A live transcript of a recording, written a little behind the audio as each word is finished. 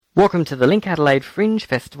Welcome to the LinkAdelaide Fringe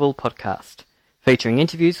Festival podcast, featuring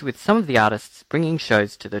interviews with some of the artists bringing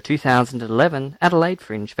shows to the 2011 Adelaide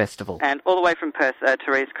Fringe Festival. And all the way from Perth,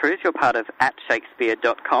 Therese Cruz, you're part of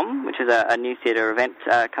 @Shakespeare.com, which is a new theatre event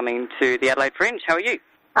coming to the Adelaide Fringe. How are you?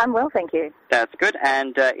 I'm well, thank you. That's good.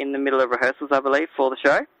 And in the middle of rehearsals, I believe, for the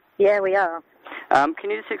show? Yeah, we are.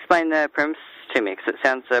 Can you just explain the premise to me, because it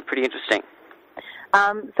sounds pretty interesting.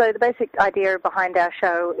 So the basic idea behind our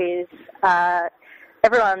show is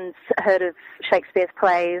everyone's heard of Shakespeare's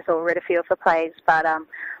plays or read a few of the plays, but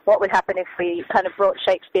what would happen if we kind of brought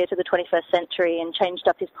Shakespeare to the 21st century and changed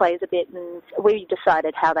up his plays a bit, and we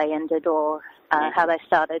decided how they ended or how they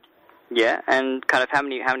started. Yeah, and kind of how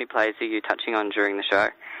many plays are you touching on during the show?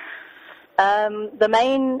 The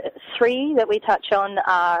main three that we touch on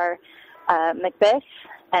are Macbeth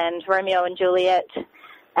and Romeo and Juliet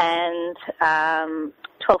and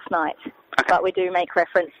Twelfth Night, Okay. But we do make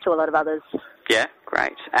reference to a lot of others. Yeah,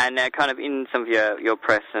 great. And kind of in some of your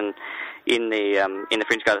press and in the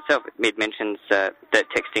Fringe Guide itself, it mentions that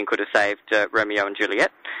texting could have saved Romeo and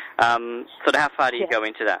Juliet. Sort of how far do you go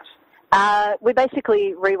into that? We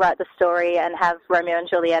basically rewrite the story and have Romeo and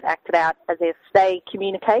Juliet acted out as if they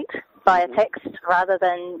communicate via text rather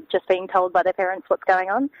than just being told by their parents what's going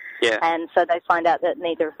on. Yeah. And so they find out that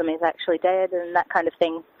neither of them is actually dead and that kind of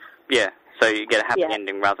thing. Yeah, so you get a happy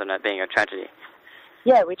ending rather than it being a tragedy.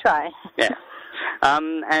 Yeah, we try. Yeah.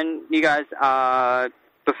 And you guys are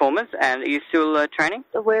performers, and are you still training?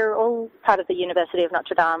 We're all part of the University of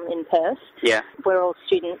Notre Dame in Perth. Yeah. We're all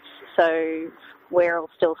students, so we're all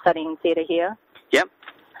still studying theatre here. Yep.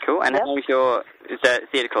 Cool. And how long is your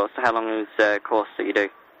theatre course? How long is the course that you do?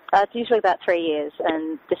 It's usually about 3 years,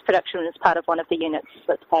 and this production is part of one of the units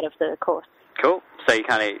that's part of the course. Cool. So you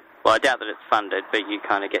kind of, well, I doubt that it's funded, but you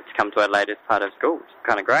kind of get to come to Adelaide as part of school. It's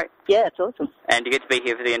kind of great. Yeah, it's awesome. And you get to be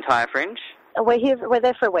here for the entire Fringe? We're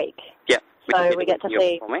there for a week. Yep. So we get to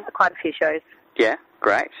see quite a few shows. Yeah,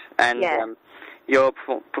 great. And you're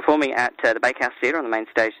performing at the Bakehouse Theatre on the main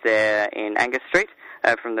stage there in Angus Street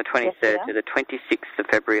from the 23rd to the 26th of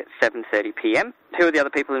February at 7:30pm. Who are the other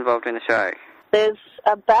people involved in the show? There's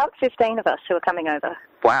about 15 of us who are coming over.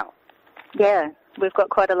 Wow. Yeah, we've got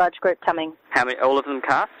quite a large group coming. How many? All of them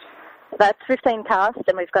cast? That's 15 cast,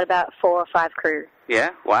 and we've got about 4 or 5 crew.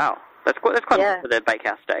 Yeah, wow. That's quite a lot for the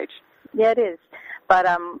Bakehouse stage. Yeah, it is. But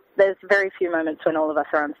there's very few moments when all of us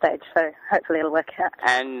are on stage, so hopefully it'll work out.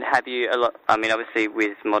 And have you obviously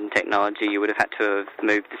with modern technology, you would have had to have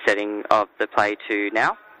moved the setting of the play to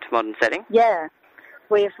modern setting? Yeah.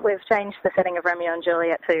 We've changed the setting of Romeo and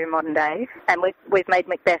Juliet to modern day, and we've made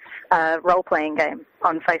Macbeth a role-playing game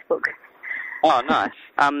on Facebook. Oh, nice.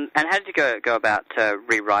 And how did you go about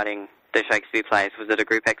rewriting the Shakespeare plays? Was it a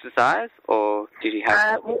group exercise, or did you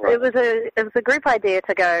have... It was a group idea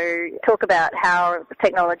to go talk about how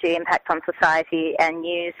technology impacts on society and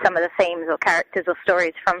use some of the themes or characters or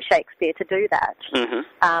stories from Shakespeare to do that. Mm-hmm.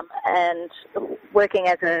 And working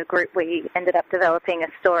as a group, we ended up developing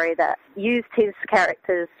a story that used his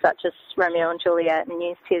characters, such as Romeo and Juliet, and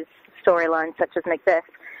used his storylines, such as Macbeth,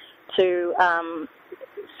 to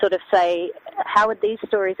sort of say, how would these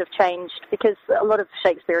stories have changed? Because a lot of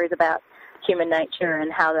Shakespeare is about human nature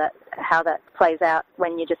and how that plays out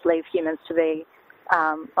when you just leave humans to be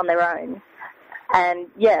on their own. And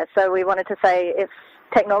so we wanted to say, if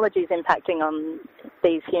technology is impacting on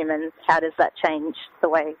these humans, how does that change the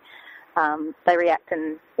way they react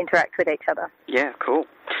and interact with each other? Yeah, cool.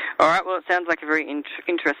 All right, well, it sounds like a very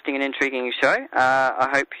interesting and intriguing show. I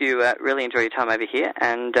hope you really enjoy your time over here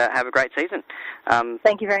and have a great season.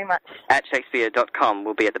 Thank you very much. @Shakespeare.com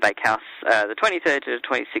will be at the Bakehouse the 23rd to the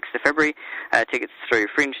 26th of February. Tickets through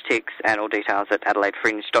Fringe Ticks and all details at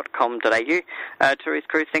adelaidefringe.com.au. Therese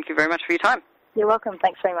Cruz, thank you very much for your time. You're welcome.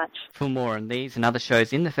 Thanks very much. For more on these and other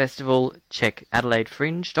shows in the festival, check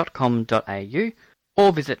adelaidefringe.com.au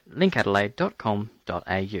or visit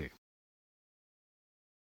linkadelaide.com.au.